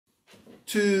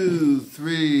2,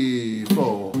 3,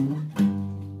 4.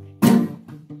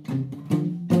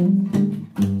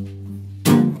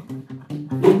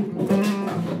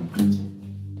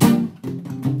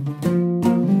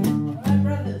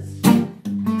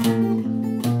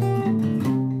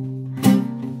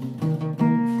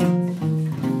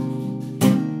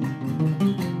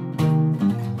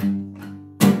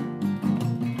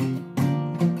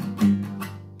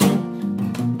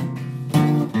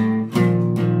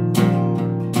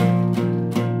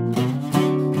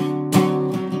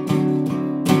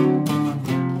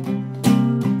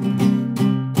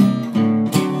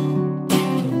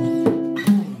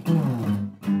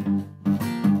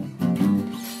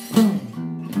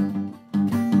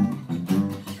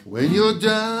 When you're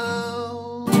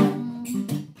down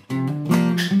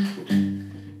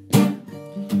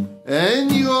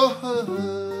and you're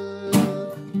hurt,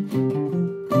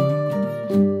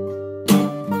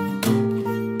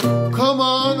 come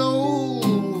on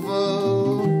over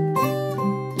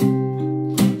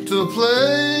to the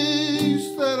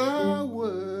place that I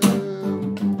work.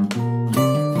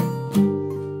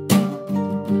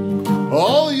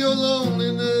 All your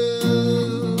loneliness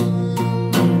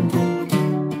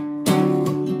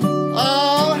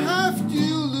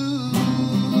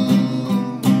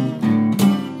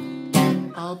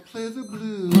I'll play the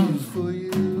blues for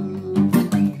you.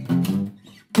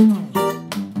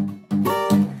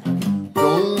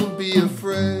 Don't be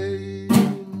afraid.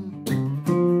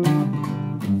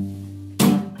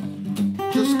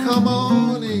 Just come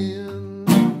on in.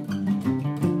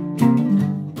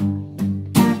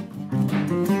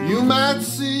 You might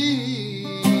see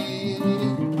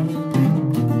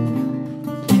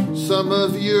some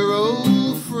of your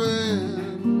old friends.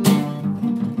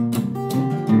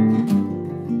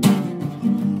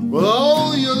 Well,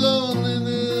 all your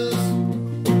loneliness,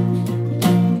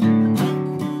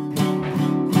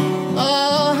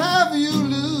 I'll have you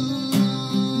lose.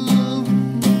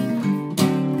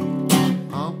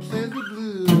 I'll play the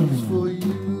blues for you.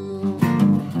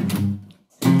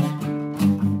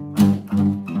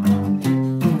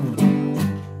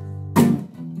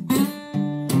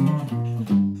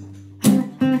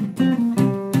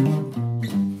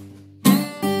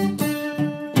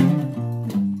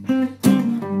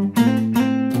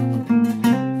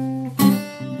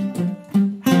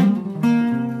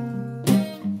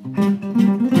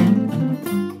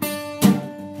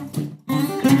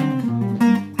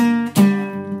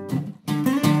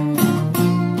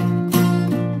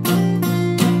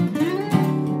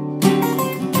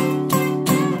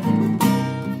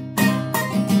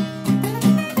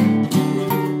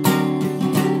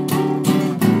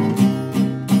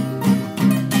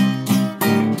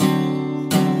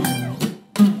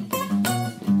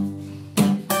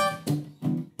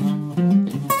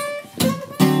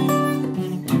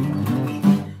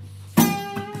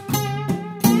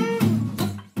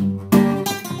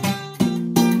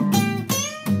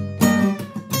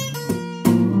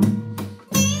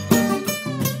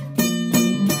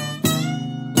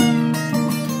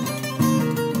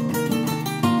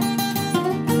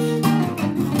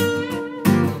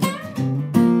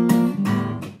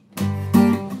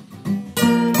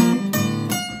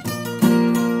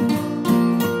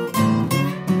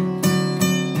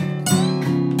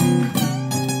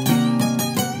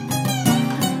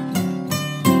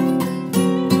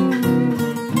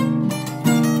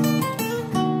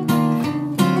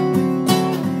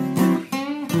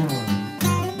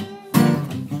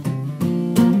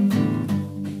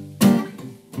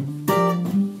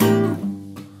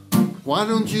 Why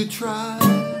don't you try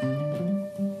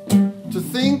to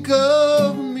think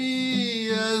of me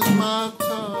as my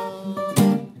top?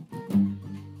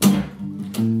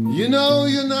 You know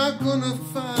you're not gonna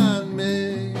find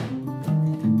me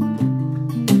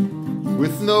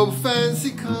with no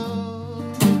fancy